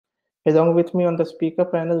Along with me on the speaker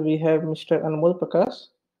panel, we have Mr. Anmol Prakash.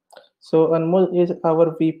 So Anmol is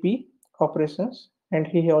our VP operations, and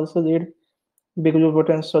he also lead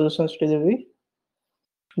BigBlueButton Solutions Delivery.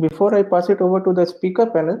 Before I pass it over to the speaker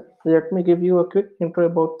panel, let me give you a quick intro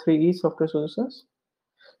about 3E Software Solutions.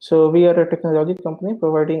 So we are a technology company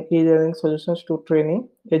providing e-learning solutions to training,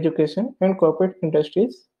 education, and corporate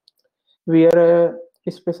industries. We are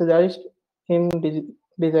specialized in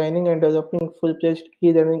designing and developing full-fledged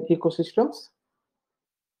e-learning ecosystems.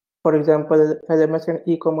 For example, LMS and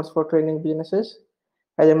e-commerce for training businesses,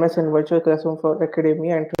 LMS and virtual classroom for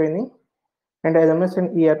academia and training, and LMS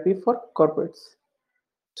and ERP for corporates.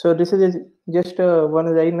 So this is just a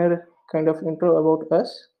one-liner kind of intro about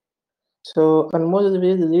us. So Anmol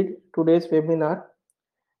will lead today's webinar,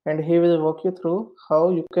 and he will walk you through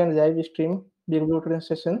how you can live stream BigBlueButton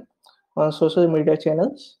session on social media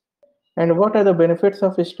channels, and what are the benefits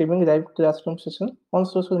of streaming live classroom session on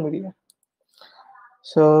social media.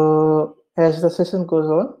 So as the session goes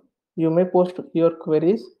on, you may post your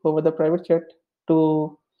queries over the private chat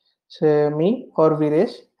to say me or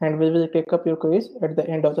Viresh, and we will take up your queries at the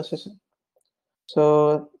end of the session.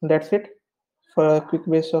 So that's it for a quick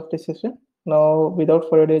base of the session. Now, without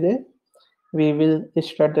further delay, we will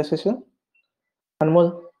start the session.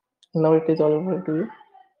 Anmol, now it is all over to you.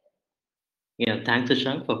 Yeah, thanks,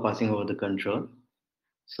 Ashank, for passing over the control.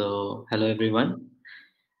 So, hello everyone.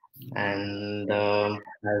 And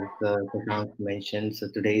as Ashank mentioned, so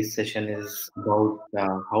today's session is about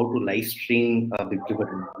how to live stream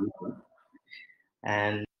BigBlueButton.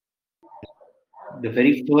 And the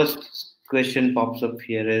very first question pops up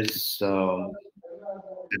here is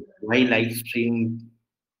why live stream?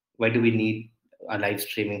 Why do we need a live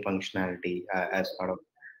streaming functionality as part of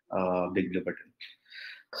BigBlueButton?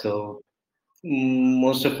 So,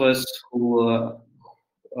 most of us who are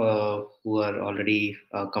already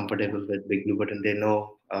comfortable with BigBlueButton, they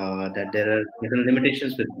know that there are certain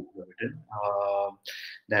limitations with BigBlueButton.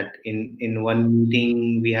 That in one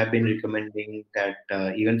meeting we have been recommending that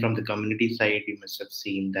even from the community side, you must have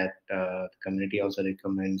seen that the community also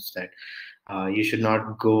recommends that you should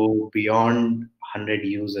not go beyond 100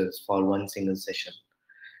 users for one single session.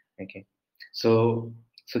 Okay, so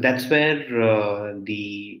that's where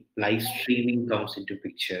the live streaming comes into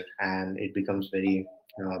picture, and it becomes very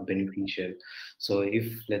beneficial. So if,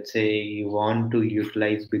 let's say, you want to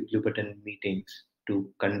utilize BigBlueButton meetings to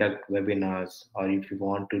conduct webinars, or if you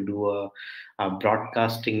want to do a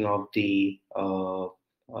broadcasting of the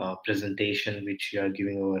presentation which you are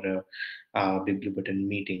giving over a BigBlueButton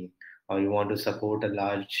meeting, or you want to support a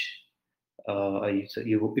large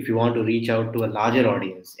if you want to reach out to a larger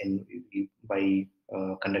audience by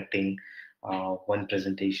conducting one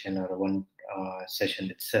presentation or one session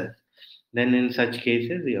itself, then in such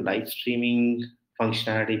cases your live streaming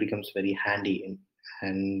functionality becomes very handy.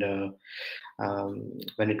 And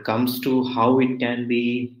when it comes to how it can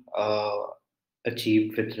be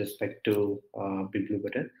achieved with respect to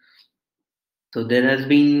BigBlueButton, so there has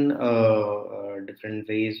been different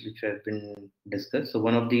ways which have been discussed. So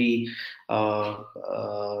one of the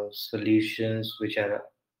solutions which are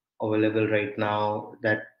available right now,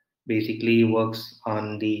 that basically works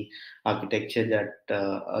on the architecture that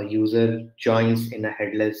a user joins in a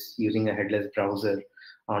headless using a headless browser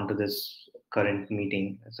onto this current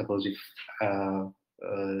meeting. Suppose if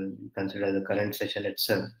consider the current session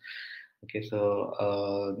itself. Okay,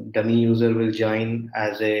 so dummy user will join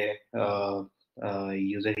as a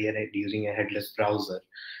user here using a headless browser,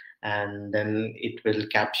 and then it will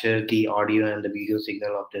capture the audio and the video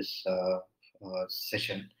signal of this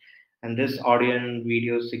session. And this audio and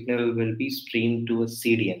video signal will be streamed to a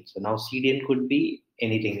CDN. So now CDN could be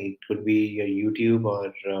anything. It could be your YouTube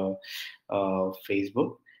or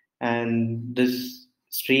Facebook. And this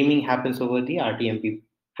streaming happens over the RTMP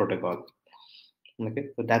protocol. Okay,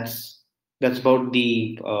 so that's about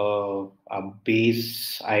the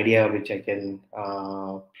base idea which I can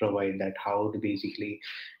provide, that how basically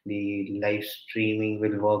the live streaming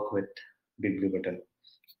will work with BigBlueButton.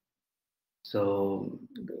 So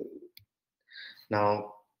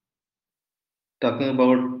now, talking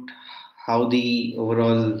about how the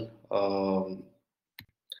overall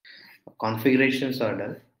configurations are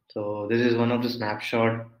done. So this is one of the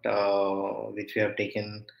snapshot which we have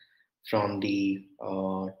taken from the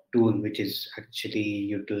tool, which is actually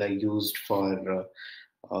used for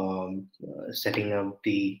setting up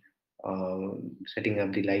the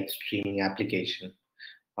live streaming application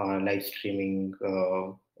or live streaming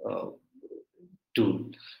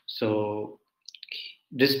tool. So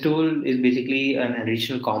This tool is basically an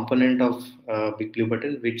additional component of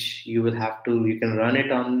BigBlueButton, which you can run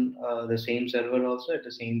it on the same server also. At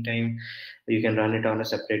the same time, you can run it on a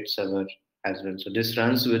separate server as well. So this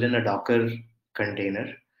runs within a Docker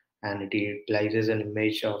container, and it utilizes an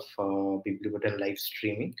image of BigBlueButton live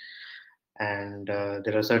streaming. And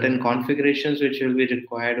there are certain configurations which will be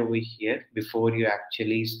required over here before you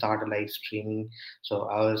actually start a live streaming. So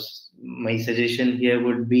my suggestion here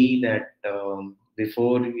would be that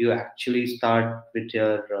before you actually start with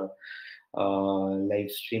your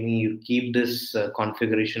live streaming, you keep this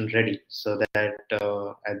configuration ready, so that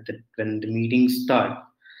when the meetings start,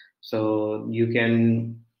 so you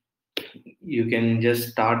can just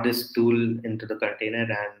start this tool into the container,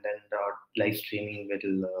 and then the live streaming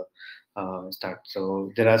will start.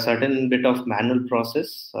 So there are certain bit of manual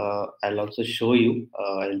process. I'll also show you.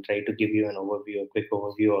 I'll try to give you an overview, a quick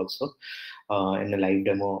overview also in the live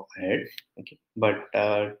demo ahead. Okay, but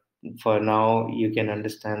for now you can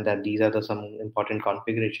understand that these are some important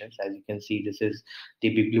configurations. As you can see, this is the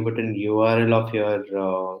BigBlueButton URL of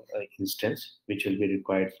your instance, which will be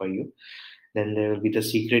required for you. Then there will be the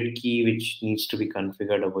secret key which needs to be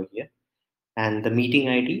configured over here, and the meeting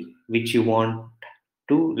ID which you want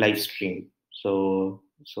to live stream. So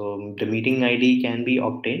the meeting ID can be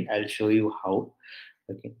obtained. I'll show you how.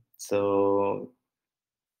 Okay. So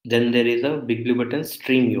then there is a BigBlueButton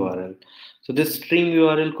stream URL. So this stream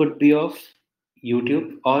URL could be of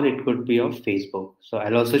YouTube or it could be of Facebook. So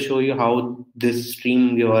I'll also show you how this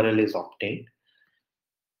stream URL is obtained.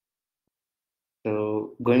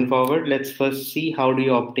 So going forward, let's first see how do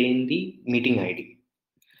you obtain the meeting ID.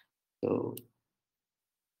 So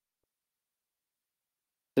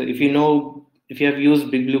if you have used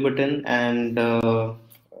BigBlueButton and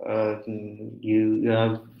you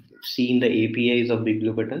have seen the APIs of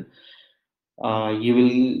BigBlueButton, you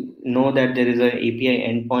will know that there is an API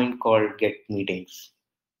endpoint called Get Meetings.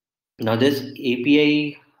 Now this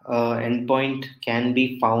API endpoint can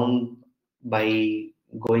be found by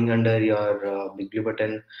going under your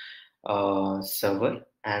BigBlueButton server,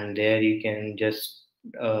 and there you can just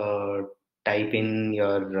type in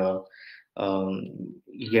your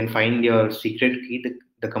you can find your secret key,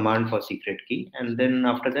 the command for secret key, and then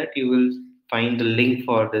after that you will find the link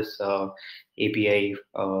for this API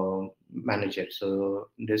manager. So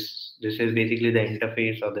this is basically the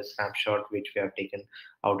interface or the snapshot which we have taken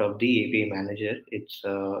out of the API manager. It's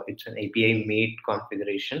an API made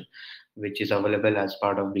configuration which is available as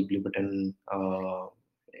part of BigBlueButton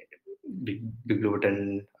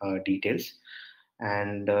BigBlueButton details.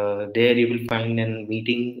 And there you will find a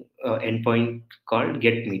meeting endpoint called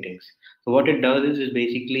Get Meetings. So what it does is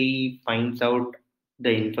basically finds out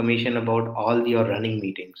the information about all your running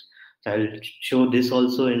meetings. So I'll show this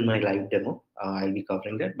also in my live demo. I'll be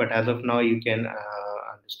covering that, but as of now, you can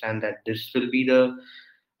understand that this will be the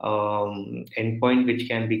endpoint which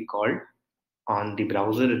can be called on the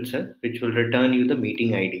browser itself, which will return you the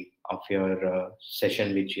meeting ID of your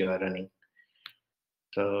session which you are running.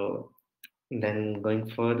 So then going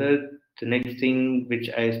further, the next thing which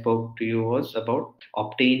I spoke to you was about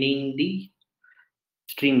obtaining the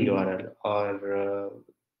stream URL or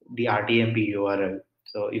the RTMP URL.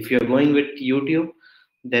 So if you're going with YouTube,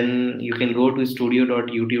 then you can go to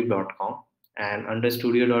studio.youtube.com, and under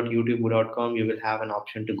studio.youtube.com you will have an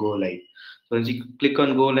option to go live. So once you click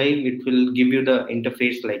on go live, it will give you the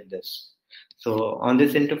interface like this. So on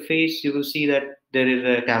this interface, you will see that there is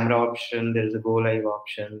a camera option, there is a go live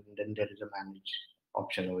option, and then there is a manage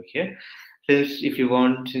option over here. Since you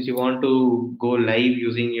want to go live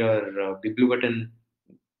using your BigBlueButton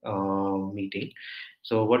meeting,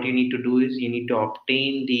 so what you need to do is you need to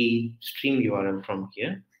obtain the stream URL from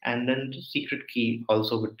here, and then the secret key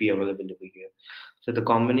also would be available over here. So the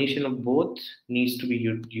combination of both needs to be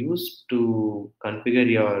used to configure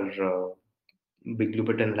your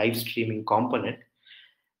BigBlueButton live streaming component.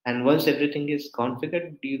 And once everything is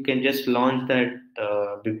configured, you can just launch that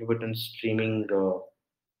BigBlueButton streaming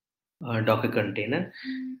Docker container,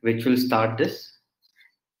 which will start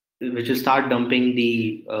dumping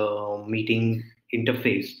the meeting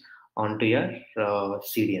interface onto your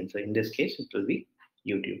CDN. So in this case, it will be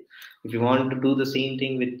YouTube. If you want to do the same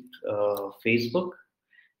thing with Facebook,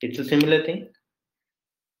 it's a similar thing.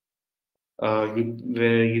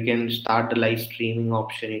 Where you can start the live streaming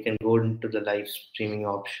option. You can go into the live streaming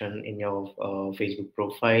option in your Facebook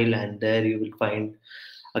profile, and there you will find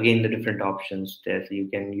again the different options there. So you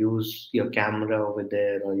can use your camera over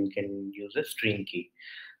there, or you can use a stream key.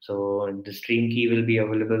 So the stream key will be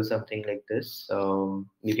available something like this.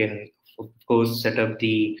 You can of course set up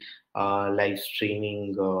the live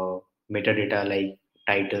streaming metadata like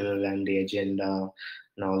title and the agenda,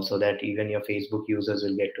 now, so that even your Facebook users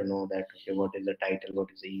will get to know that, okay, what is the title,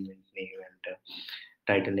 what is the event name, and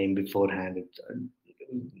title name beforehand.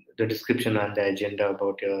 The description and the agenda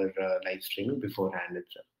about your live streaming beforehand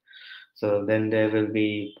itself. So then there will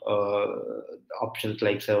be options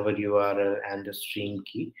like server URL and the stream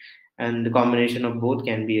key, and the combination of both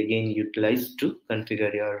can be again utilized to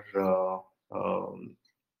configure your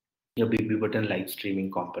BigBlueButton live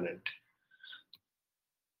streaming component.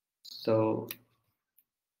 So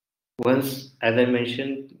once, as I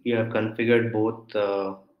mentioned, you have configured both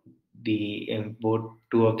both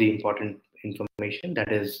two of the important information,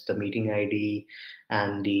 that is the meeting ID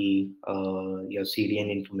and the your CDN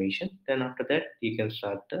information. Then after that, you can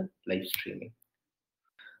start the live streaming.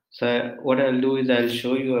 So what I'll do is I'll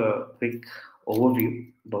show you a quick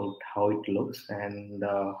overview about how it looks, and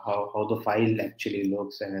how the file actually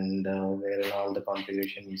looks, and where all the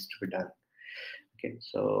configuration needs to be done. Okay,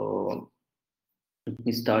 so let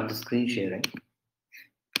me start the screen sharing.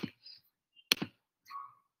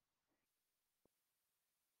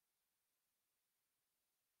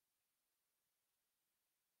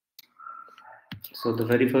 So the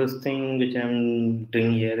very first thing which I'm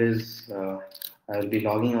doing here is I'll be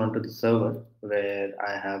logging onto the server where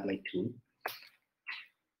I have my tool.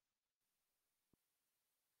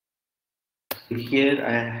 Here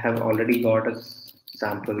I have already got a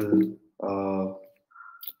sample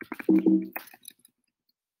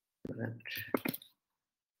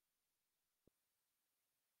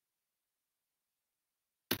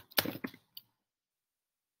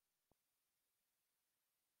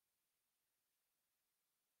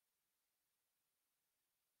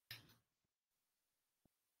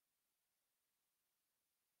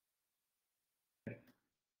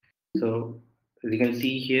so as you can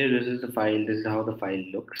see here, this is the file, this is how the file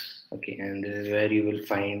looks. Okay, and this is where you will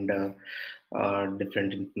find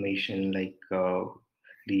different information like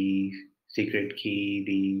the secret key,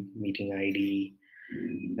 the meeting ID,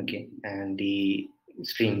 okay, and the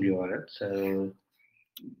stream URL. So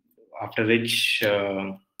after which,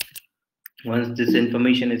 once this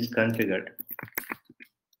information is configured,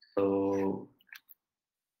 so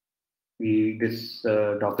this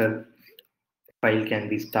Docker file can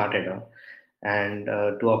be started on. And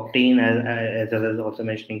to obtain, as I was also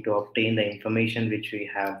mentioning, to obtain the information which we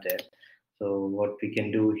have there. So what we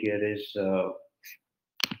can do here is you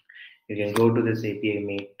can go to this API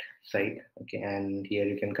mate site, okay, and here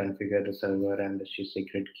you can configure the server and the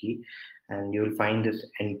secret key, and you will find this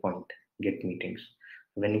endpoint, get meetings.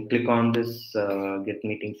 When you click on this get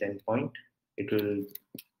meetings endpoint, it will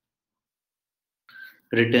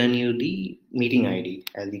return you the meeting ID.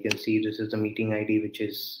 As you can see, this is the meeting ID which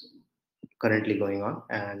is currently going on,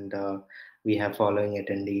 and we have following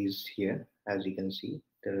attendees here. As you can see,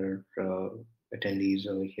 there are attendees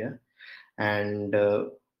over here, and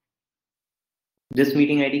this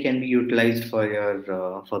meeting ID can be utilized for your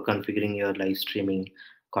for configuring your live streaming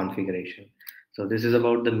configuration. So this is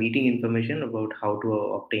about the meeting information, about how to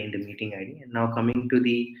obtain the meeting ID. And now coming to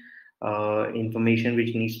the information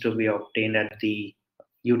which needs to be obtained at the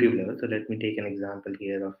YouTube level. So let me take an example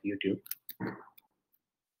here of YouTube.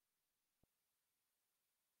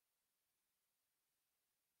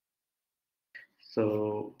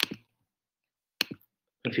 So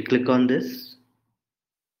if you click on this,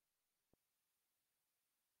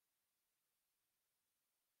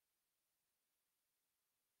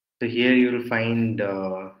 so here you will find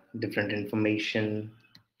different information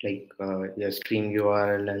like your stream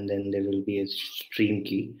URL, and then there will be a stream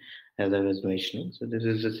key, as I was mentioning. So this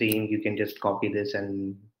is the same. You can just copy this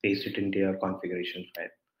and paste it into your configuration file.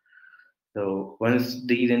 So once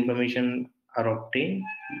these information are obtained,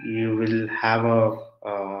 you will have a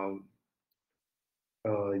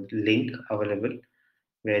link available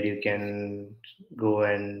where you can go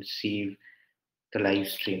and see the live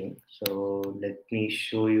streaming. So let me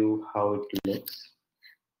show you how it looks.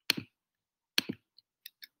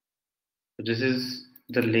 So this is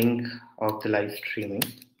the link of the live streaming.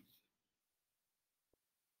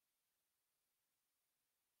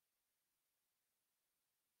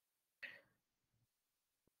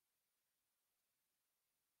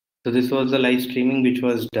 So this was the live streaming which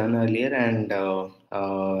was done earlier, and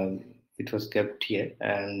it was kept here.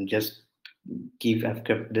 And just I've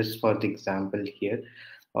kept this for the example here,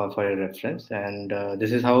 or for a reference. And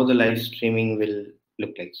this is how the live streaming will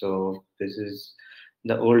look like. So this is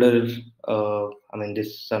the older. I mean, this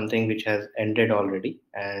is something which has ended already,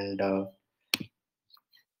 and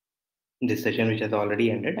this session which has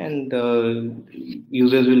already ended, and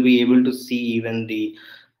users will be able to see even the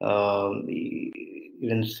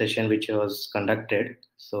even session which was conducted.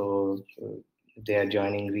 So if they are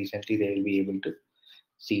joining recently, they will be able to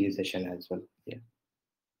see the session as well. Yeah.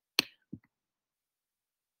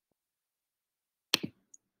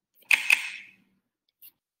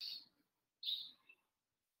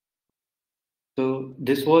 So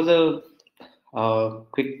this was a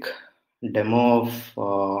quick demo of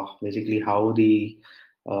basically how the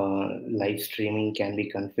live streaming can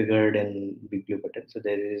be configured in BigBlueButton. So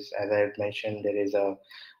there is, as I've mentioned, there is a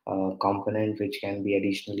component which can be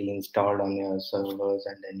additionally installed on your servers,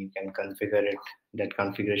 and then you can configure it. That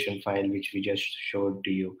configuration file which we just showed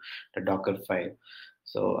to you, the Docker file.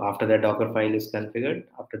 So after that Docker file is configured,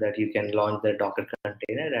 after that you can launch the Docker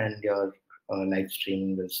container and your live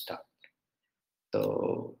streaming will start.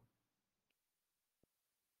 So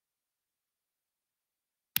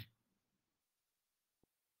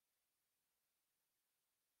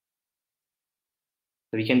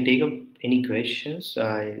we can take up any questions.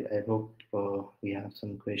 I hope we have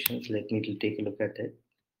some questions. Let me take a look at it.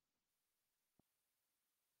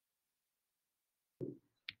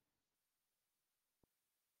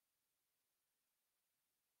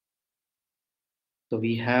 So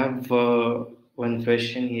we have one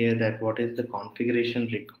question here, that what is the configuration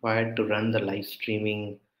required to run the live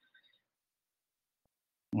streaming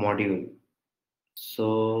module?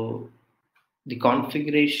 So the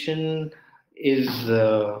configuration is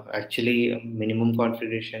actually a minimum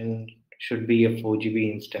configuration should be a 4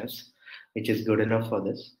 GB instance, which is good enough for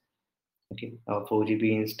this. Okay, a 4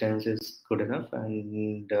 GB instance is good enough,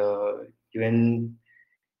 and even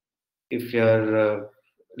if your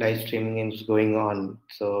live streaming is going on,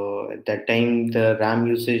 so at that time the RAM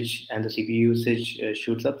usage and the CPU usage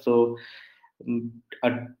shoots up. So a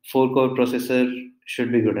 4-core processor should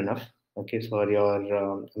be good enough. Okay, for your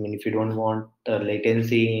I mean, if you don't want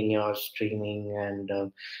latency in your streaming, and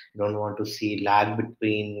you don't want to see lag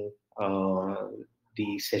between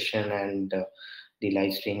the session and the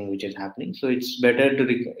live streaming which is happening, so it's better to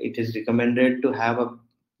it is recommended to have a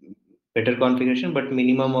better configuration, but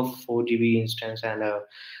minimum of 4 GB instance and a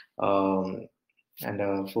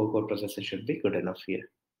 4-core processor should be good enough here.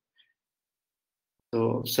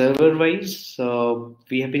 So server wise,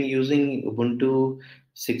 we have been using Ubuntu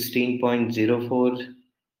 16.04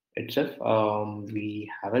 itself.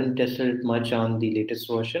 We haven't tested much on the latest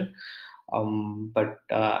version, but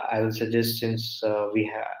I will suggest, since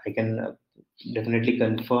I can definitely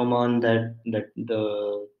confirm on that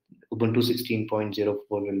the Ubuntu 16.04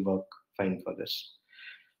 will work fine for this.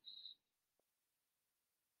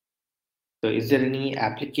 So is there any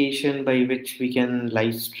application by which we can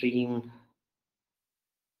live stream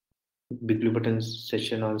BigBlueButton's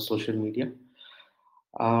session on social media?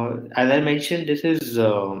 As I mentioned, this is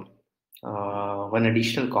one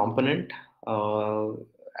additional component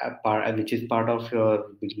which is part of your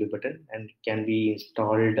BigBlueButton and can be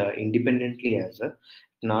installed independently as well.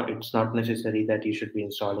 Now, it's not necessary that you should be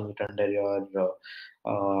installing it under your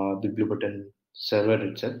BigBlueButton server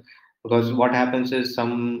itself. Because what happens is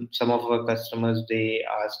some of our customers, they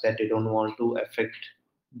ask that they don't want to affect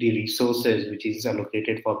the resources which is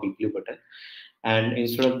allocated for BigBlueButton, and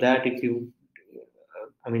instead of that, if you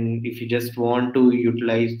just want to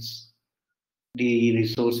utilize the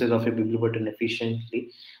resources of a BigBlueButton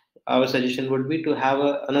efficiently, our suggestion would be to have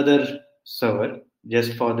another server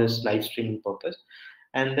just for this live streaming purpose,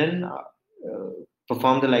 and then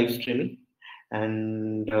perform the live streaming,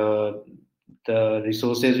 and the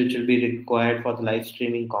resources which will be required for the live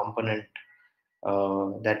streaming component,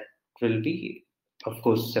 that will be, of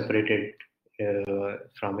course, separated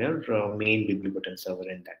from your main BigBlueButton server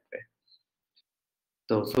in that way.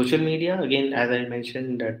 So social media, again, as I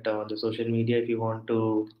mentioned, that the social media, if you want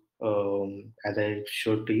to, as I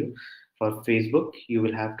showed to you, for Facebook, you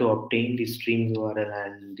will have to obtain the stream URL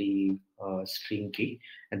and the stream key,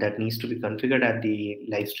 and that needs to be configured at the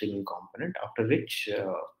live streaming component, after which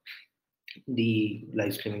the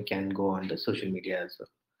live streaming can go on the social media as well.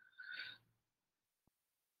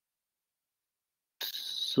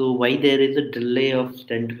 So why there is a delay of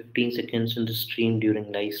 10 to 15 seconds in the stream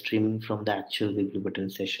during live streaming from the actual BigBlueButton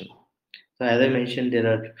session? So as I mentioned, there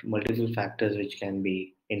are multiple factors which can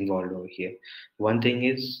be involved over here. One thing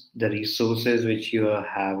is the resources which you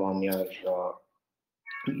have on your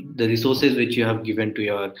the resources which you have given to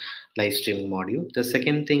your live streaming module. The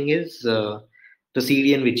second thing is the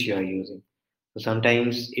CDN which you are using. So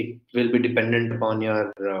sometimes it will be dependent upon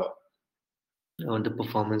your on the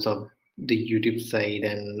performance of the YouTube side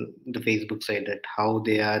and the Facebook side, that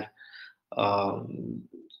um,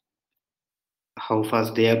 how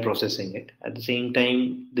fast they are processing it. At the same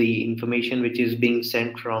time, the information which is being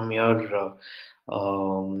sent from your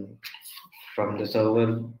from the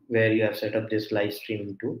server where you have set up this live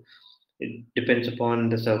streaming to, it depends upon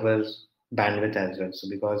the servers bandwidth as well. So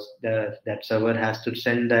because that server has to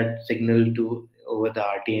send that signal to over the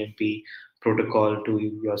RTMP protocol to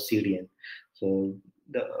your CDN. So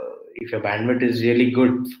if your bandwidth is really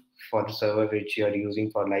good for the server which you are using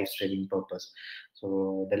for live streaming purpose,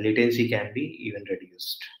 so the latency can be even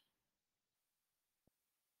reduced.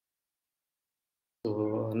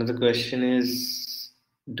 So another question is,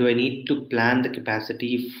 do I need to plan the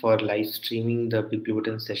capacity for live streaming the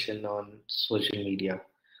BigBlueButton session on social media?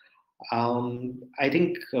 I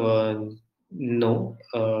think no.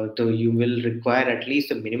 Though you will require at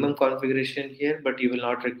least a minimum configuration here, but you will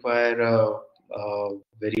not require a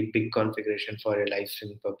very big configuration for a live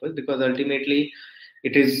streaming purpose, because ultimately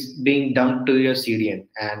it is being dumped to your CDN,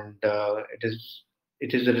 and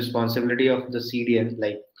it is the responsibility of the CDN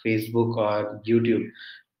like Facebook or YouTube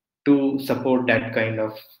to support that kind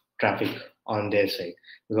of traffic on their side.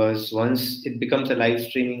 Because once it becomes a live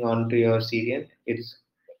streaming onto your CDN,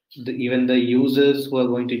 even the users who are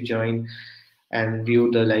going to join and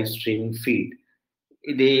view the live streaming feed,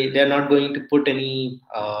 they're not going to put any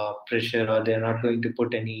pressure, or they're not going to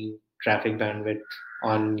put any traffic bandwidth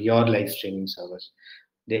on your live streaming servers.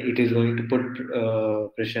 It is going to put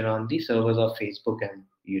pressure on the servers of Facebook and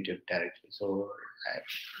YouTube directly. So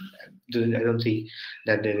I don't see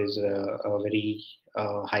that there is a very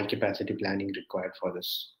high capacity planning required for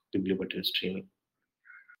this BigBlueButton streaming.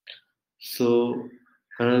 So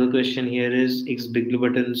another question here is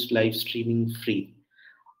BigBlueButton's live streaming free?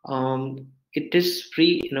 It is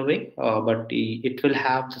free in a way, but it will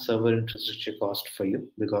have the server infrastructure cost for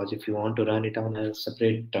you, because if you want to run it on a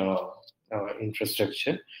separate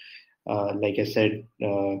infrastructure, like I said,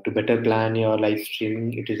 to better plan your live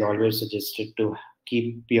streaming, it is always suggested to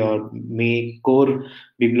keep your core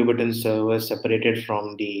BigBlueButton server separated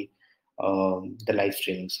from the live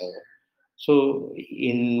streaming server. So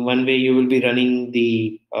in one way, you will be running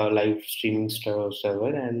the live streaming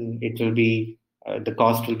server, and it will be the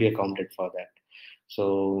cost will be accounted for that.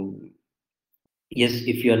 So yes,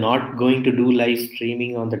 if you are not going to do live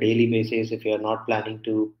streaming on the daily basis, if you are not planning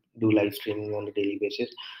to do live streaming on the daily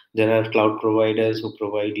basis, there are cloud providers who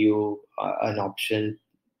provide you an option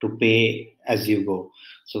to pay as you go.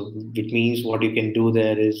 So which means what you can do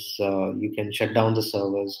there is you can shut down the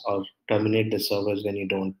servers or terminate the servers when you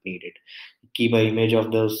don't need it. Keep an image of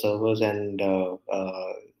those servers and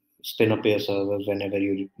spin up your servers whenever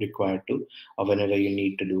you require to, or whenever you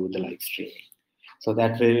need to do the live streaming. So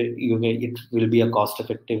that way it will be a cost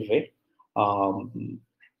effective way.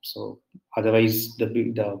 So otherwise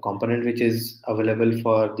the component which is available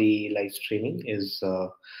for the live streaming uh,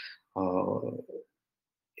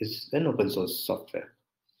 is an open source software.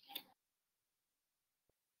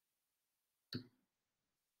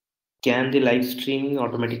 Can the live streaming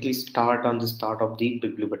automatically start on the start of the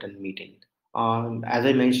BigBlueButton meeting? As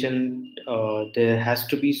I mentioned, there has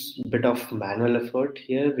to be a bit of manual effort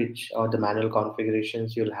here, which are the manual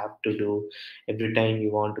configurations you'll have to do every time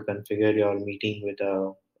you want to configure your meeting with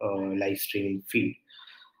a live streaming feed.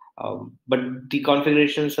 But the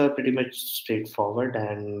configurations are pretty much straightforward,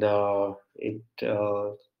 and it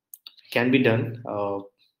can be done.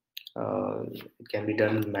 It can be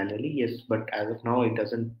done manually, yes, but as of now, it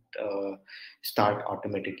doesn't start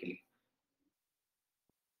automatically.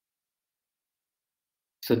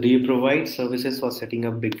 So, do you provide services for setting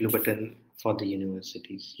up BigBlueButton for the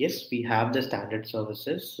universities? Yes, we have the standard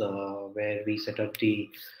services where we set up the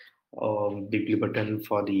BigBlueButton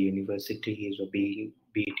for the universities, or be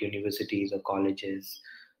it universities or colleges.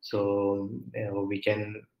 So we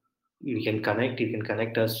can connect. You can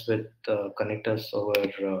connect us connect us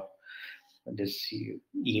over this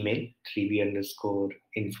email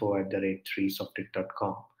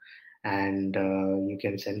 3b_info@3softec.com, and you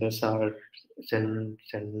can send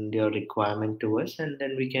your requirement to us, and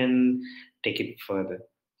then we can take it further.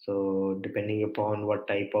 So depending upon what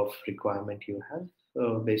type of requirement you have,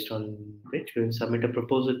 based on which we'll submit a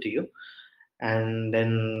proposal to you, and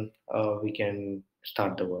then we can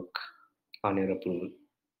start the work on your approval.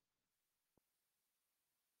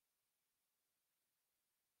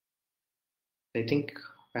 I think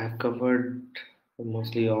I have covered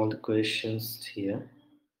mostly all the questions here.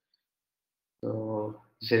 So,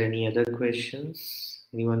 is there any other questions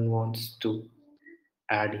anyone wants to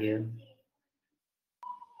add here?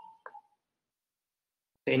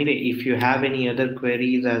 Anyway, if you have any other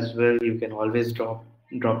queries as well, you can always drop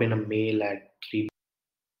in a mail at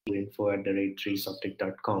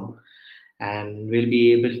 3info@3softec.com, and we'll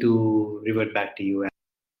be able to revert back to you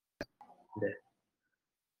there.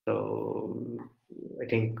 So I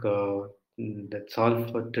think that's all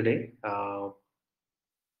for today.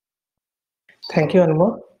 Thank you,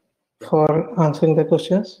 Anmol, for answering the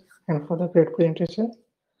questions. and for the great presentation.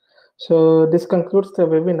 So this concludes the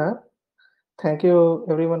webinar. Thank you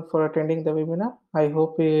everyone for attending the webinar. I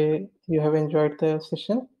hope you have enjoyed the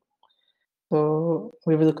session. So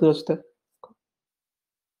we will close the